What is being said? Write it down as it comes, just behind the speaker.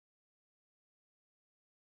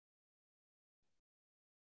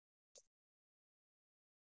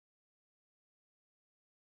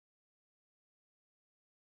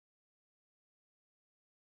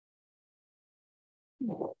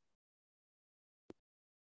I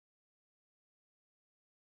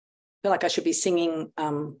feel like I should be singing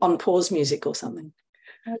on pause music or something.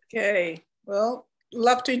 Okay. Well,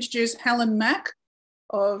 love to introduce Helen Mack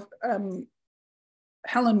of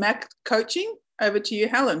Helen Mack Coaching. Over to you,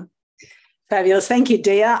 Helen. Fabulous. Thank you,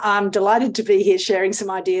 Dhea. I'm delighted to be here sharing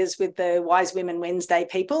some ideas with the Wise Women Wednesday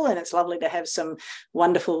people, and it's lovely to have some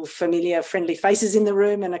wonderful, familiar, friendly faces in the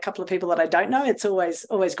room and a couple of people that I don't know. It's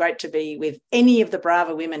always great to be with any of the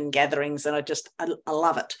Brava Women gatherings, and I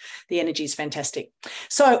love it. The energy is fantastic.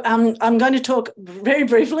 So I'm going to talk very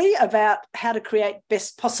briefly about how to create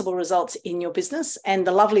best possible results in your business, and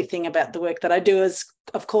the lovely thing about the work that I do is,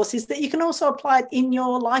 of course, is that you can also apply it in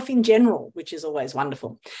your life in general, which is always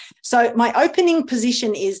wonderful. So my opening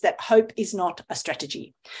position is that hope is not a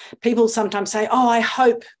strategy. People sometimes say, oh, I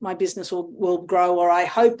hope my business will grow, or I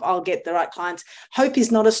hope I'll get the right clients. Hope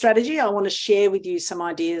is not a strategy. I want to share with you some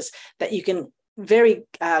ideas that you can very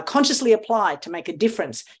consciously apply to make a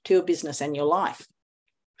difference to your business and your life.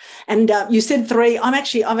 And you said 3. I'm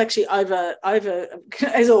actually over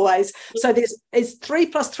as always. So it's 3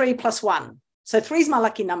 plus 3 plus 1. So 3 is my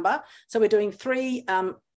lucky number. So we're doing 3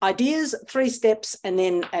 ideas, 3 steps, and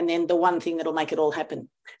then the one thing that'll make it all happen.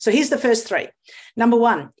 So here's the first 3. Number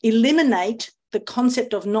 1, eliminate the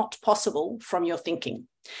concept of not possible from your thinking.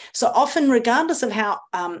 So often, regardless of how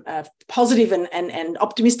positive and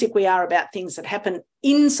optimistic we are about things that happen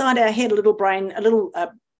inside our head, a little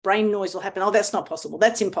brain noise will happen. Oh, that's not possible.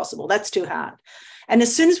 That's impossible. That's too hard. And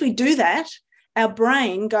as soon as we do that, our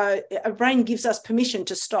brain gives us permission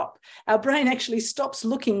to stop. Our brain actually stops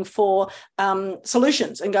looking for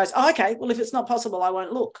solutions and goes, oh, okay, well, if it's not possible, I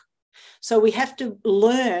won't look. So we have to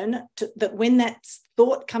learn that when that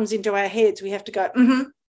thought comes into our heads, we have to go,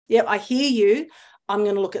 yep, I hear you. I'm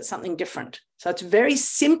going to look at something different. So it's a very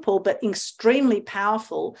simple but extremely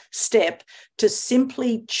powerful step to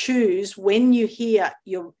simply choose when you hear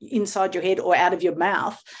your inside your head or out of your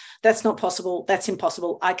mouth, that's not possible, that's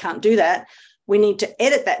impossible, I can't do that. We need to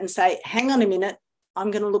edit that and say, hang on a minute,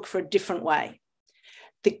 I'm going to look for a different way.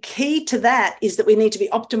 The key to that is that we need to be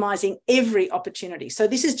optimizing every opportunity. So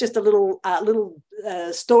this is just a little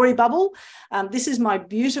story bubble. This is my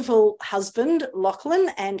beautiful husband, Lachlan,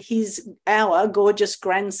 and our gorgeous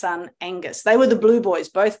grandson, Angus. They were the Blue Boys,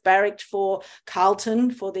 both barracked for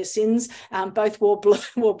Carlton for their sins. Both wore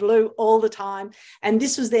blue all the time. And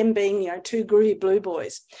this was them being, 2 groovy Blue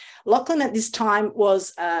Boys. Lachlan at this time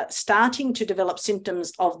was starting to develop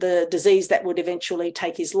symptoms of the disease that would eventually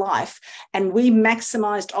take his life. And we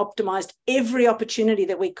optimized every opportunity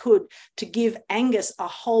that we could to give Angus a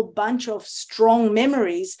whole bunch of strong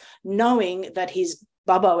memories, knowing that his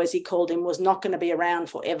bubbo, as he called him, was not going to be around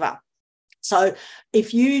forever. So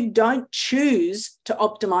if you don't choose to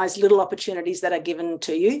optimize little opportunities that are given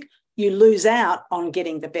to you, you lose out on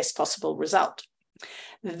getting the best possible result.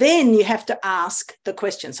 Then you have to ask the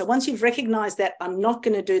question. So once you've recognized that I'm not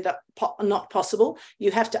going to do that, not possible,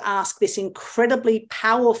 you have to ask this incredibly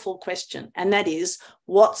powerful question, and that is,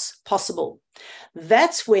 what's possible?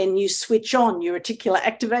 That's when you switch on your reticular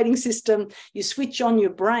activating system, you switch on your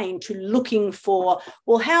brain to looking for,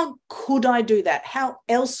 well, how could I do that? How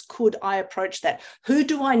else could I approach that? Who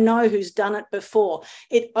do I know who's done it before?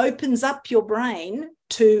 It opens up your brain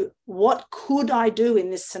to what could I do in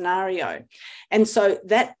this scenario? And so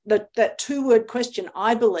that 2-word question,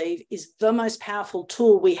 I believe, is the most powerful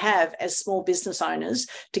tool we have as small business owners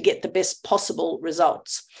to get the best possible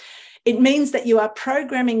results. It means that you are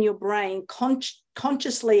programming your brain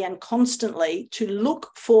consciously and constantly to look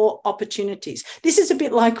for opportunities. This is a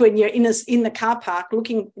bit like when you're in the car park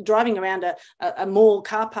driving around a mall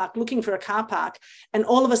car park looking for a car park, and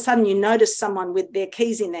all of a sudden you notice someone with their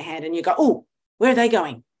keys in their hand and you go, oh, where are they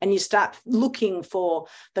going? And you start looking for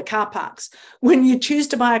the car parks. When you choose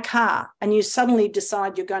to buy a car and you suddenly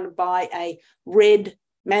decide you're going to buy a red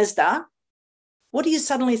Mazda, what do you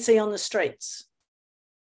suddenly see on the streets?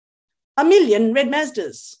 A million red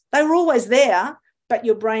Mazdas. They were always there, but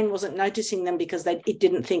your brain wasn't noticing them because it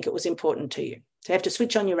didn't think it was important to you. So you have to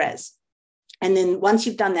switch on your RAS. And then once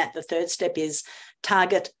you've done that, the 3rd step is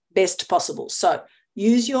target best possible. So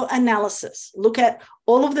use your analysis. Look at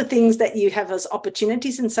all of the things that you have as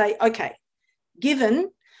opportunities and say, okay,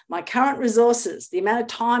 given my current resources, the amount of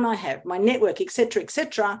time I have, my network, et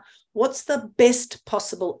cetera, what's the best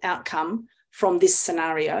possible outcome from this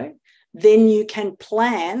scenario? Then you can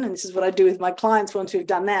plan, and this is what I do with my clients once we've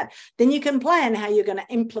done that, then you can plan how you're going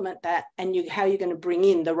to implement that and how you're going to bring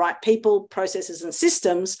in the right people, processes, and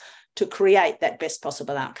systems to create that best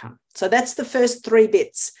possible outcome. So that's the first 3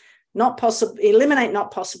 bits. Not possible, eliminate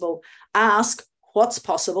not possible, ask what's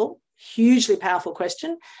possible, hugely powerful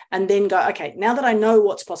question, and then go, okay, now that I know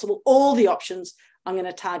what's possible, all the options, I'm going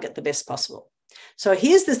to target the best possible. So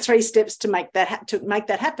here's the 3 steps to make that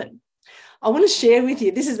happen. I want to share with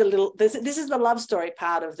you, this is the love story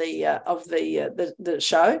part of the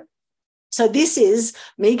show. So this is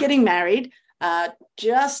me getting married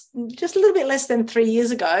just a little bit less than 3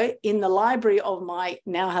 years ago in the library of my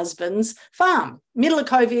now husband's farm. Middle of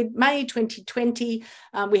COVID, May 2020,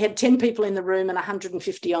 we had 10 people in the room and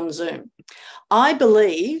 150 on Zoom. I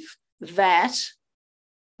believe that,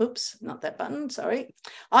 oops, not that button, sorry.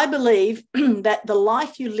 I believe that the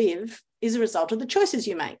life you live is a result of the choices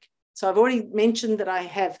you make. So I've already mentioned that I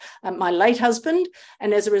have my late husband,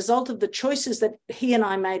 and as a result of the choices that he and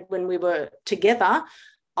I made when we were together,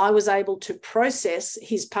 I was able to process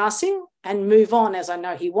his passing and move on, as I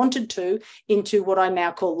know he wanted to, into what I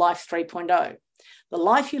now call Life 3.0. The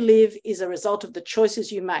life you live is a result of the choices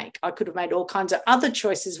you make. I could have made all kinds of other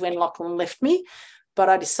choices when Lachlan left me, but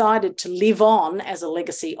I decided to live on as a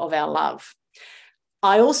legacy of our love.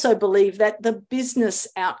 I also believe that the business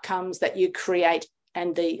outcomes that you create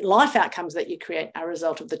and the life outcomes that you create are a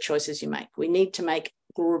result of the choices you make. We need to make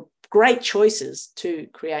great choices to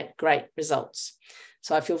create great results.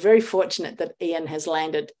 So I feel very fortunate that Ian has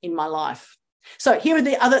landed in my life. So here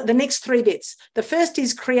are the next 3 bits. The first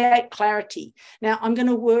is create clarity. Now I'm going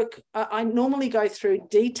to work, I normally go through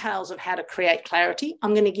details of how to create clarity.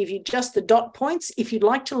 I'm going to give you just the dot points. If you'd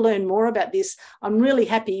like to learn more about this, I'm really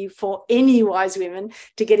happy for any wise women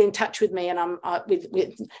to get in touch with me, and I'm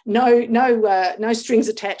with no strings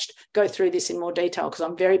attached, go through this in more detail, because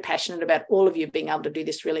I'm very passionate about all of you being able to do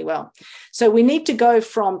this really well. So we need to go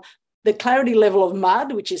from the clarity level of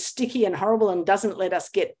mud, which is sticky and horrible and doesn't let us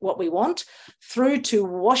get what we want, through to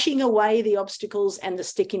washing away the obstacles and the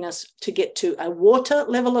stickiness to get to a water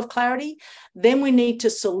level of clarity. Then we need to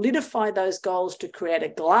solidify those goals to create a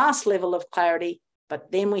glass level of clarity,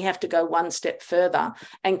 but then we have to go one step further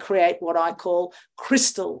and create what I call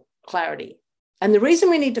crystal clarity. And the reason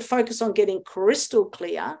we need to focus on getting crystal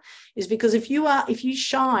clear is because if you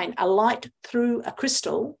shine a light through a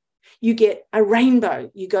crystal, you get a rainbow.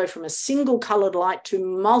 You go from a single coloured light to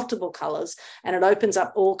multiple colours, and it opens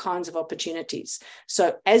up all kinds of opportunities.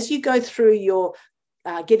 So as you go through your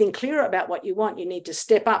getting clearer about what you want, you need to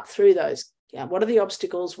step up through those. What are the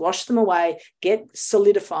obstacles? Wash them away, get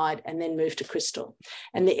solidified, and then move to crystal.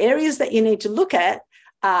 And the areas that you need to look at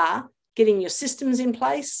are getting your systems in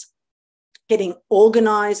place, getting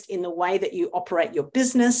organised in the way that you operate your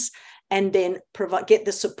business, and then get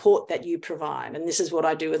the support that you provide. And this is what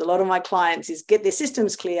I do with a lot of my clients, is get their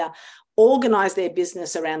systems clear, organize their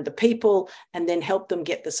business around the people, and then help them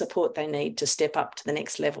get the support they need to step up to the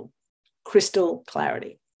next level. Crystal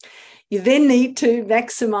clarity. You then need to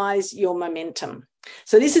maximize your momentum.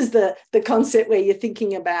 So this is the concept where you're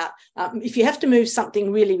thinking about if you have to move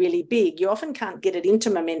something really, really big, you often can't get it into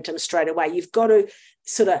momentum straight away. You've got to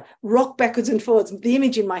sort of rock backwards and forwards. The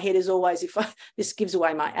image in my head is always, this gives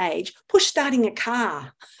away my age, push starting a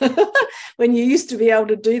car when you used to be able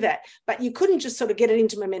to do that. But you couldn't just sort of get it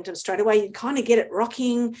into momentum straight away. You kind of get it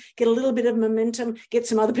rocking, get a little bit of momentum, get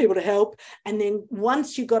some other people to help. And then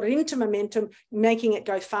once you got it into momentum, making it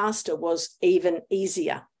go faster was even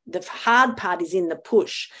easier. The hard part is in the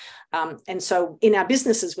push. And so in our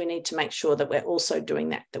businesses, we need to make sure that we're also doing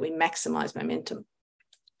that we maximize momentum.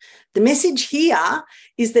 The message here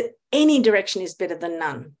is that any direction is better than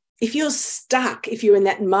none. If you're stuck, if you're in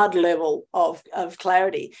that mud level of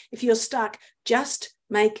clarity, if you're stuck, just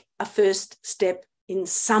make a first step in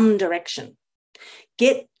some direction.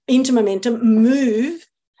 Get into momentum, move,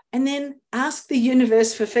 and then ask the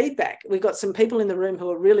universe for feedback. We've got some people in the room who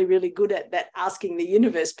are really, really good at that asking the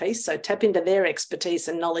universe piece, so tap into their expertise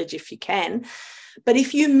and knowledge if you can. But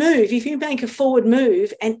if you make a forward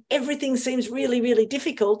move and everything seems really, really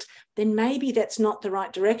difficult, then maybe that's not the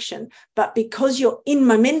right direction. But because you're in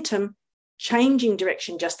momentum, changing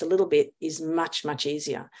direction just a little bit is much, much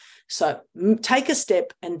easier. So take a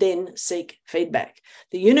step and then seek feedback.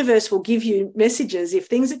 The universe will give you messages. If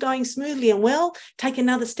things are going smoothly and well, take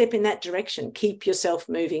another step in that direction. Keep yourself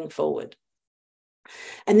moving forward.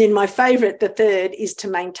 And then my favorite, the third, is to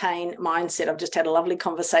maintain mindset. I've just had a lovely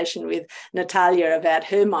conversation with Natalia about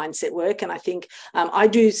her mindset work. And I think I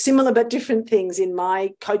do similar but different things in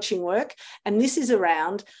my coaching work. And this is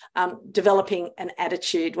around developing an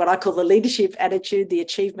attitude, what I call the leadership attitude, the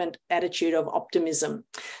achievement attitude of optimism.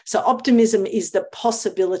 So optimism is the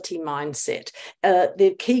possibility mindset.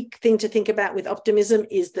 The key thing to think about with optimism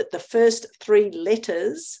is that the first 3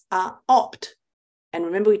 letters are opt. And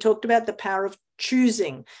remember, we talked about the power of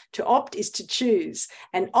choosing. To opt is to choose.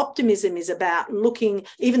 And optimism is about looking,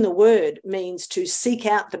 even the word means to seek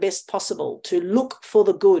out the best possible, to look for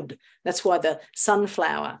the good. That's why the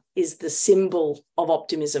sunflower is the symbol of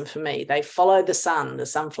optimism for me. They follow the sun, the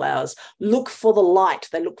sunflowers, look for the light,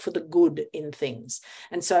 they look for the good in things.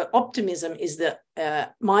 And so optimism is the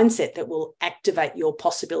mindset that will activate your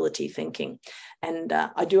possibility thinking. And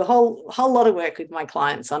I do a whole lot of work with my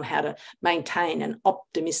clients on how to maintain an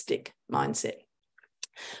optimistic mindset.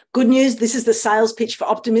 Good news, this is the sales pitch for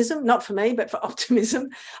optimism, not for me, but for optimism.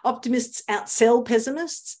 Optimists outsell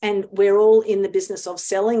pessimists, and we're all in the business of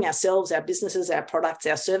selling ourselves, our businesses, our products,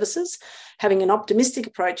 our services. Having an optimistic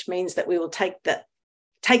approach means that we will take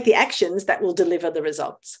the actions that will deliver the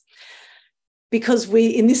results. Because we,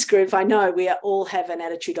 in this group, I know we all have an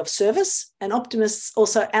attitude of service, and optimists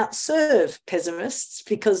also outserve pessimists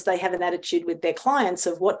because they have an attitude with their clients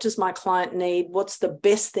of what does my client need? What's the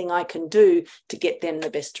best thing I can do to get them the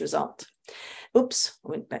best result? Oops, I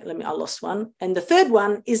went back. I lost one. And the third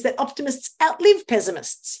one is that optimists outlive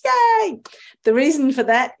pessimists. Yay! The reason for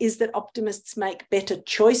that is that optimists make better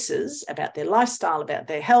choices about their lifestyle, about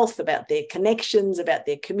their health, about their connections, about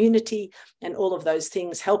their community, and all of those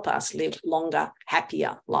things help us live longer,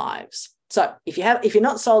 happier lives. So if you're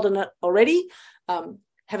not sold on it already,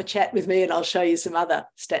 have a chat with me and I'll show you some other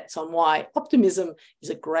stats on why optimism is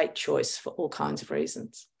a great choice for all kinds of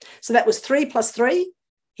reasons. So that was 3 + 3.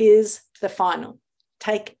 Here's the final.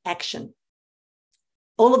 Take action.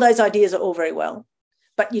 All of those ideas are all very well,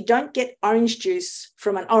 but you don't get orange juice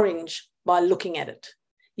from an orange by looking at it.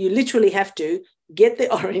 You literally have to get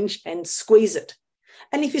the orange and squeeze it.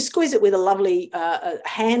 And if you squeeze it with a lovely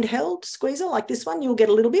handheld squeezer like this one, you'll get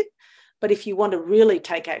a little bit. But if you want to really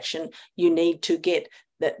take action, you need to get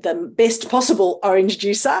the best possible orange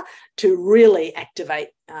juicer to really activate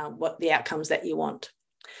what the outcomes that you want.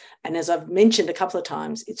 And as I've mentioned a couple of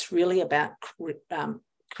times, it's really about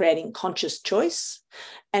creating conscious choice.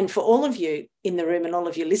 And for all of you in the room and all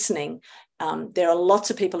of you listening, there are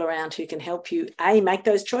lots of people around who can help you, A, make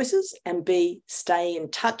those choices, and B, stay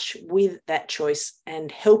in touch with that choice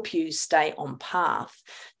and help you stay on path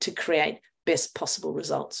to create best possible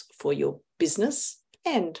results for your business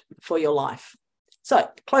and for your life. So,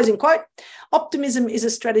 closing quote, optimism is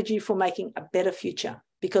a strategy for making a better future,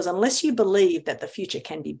 because unless you believe that the future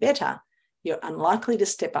can be better, you're unlikely to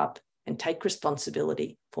step up and take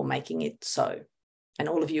responsibility for making it so. And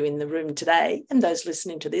all of you in the room today and those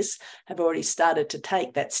listening to this have already started to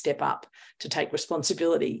take that step up to take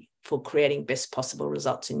responsibility for creating best possible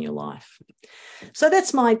results in your life. So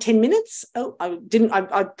that's my 10 minutes. Oh,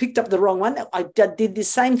 I picked up the wrong one. I did the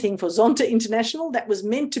same thing for Zonta International. That was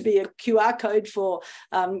meant to be a QR code for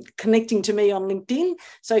connecting to me on LinkedIn.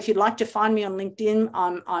 So if you'd like to find me on LinkedIn,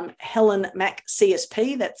 I'm Helen Mac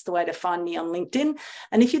CSP. That's the way to find me on LinkedIn.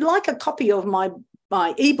 And if you'd like a copy of my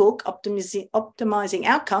ebook, Optimizing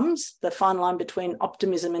Outcomes, the fine line between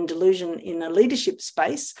optimism and delusion in a leadership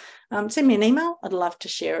space, send me an email. I'd love to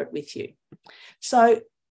share it with you. So,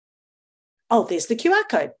 there's the QR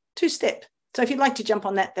code, 2-step. So if you'd like to jump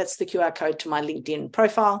on that, that's the QR code to my LinkedIn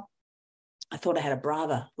profile. I thought I had a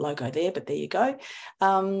Brava logo there, but there you go.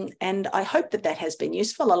 And I hope that has been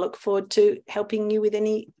useful. I look forward to helping you with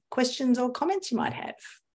any questions or comments you might have.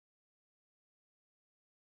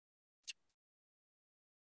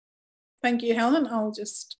 Thank you, Helen. I'll just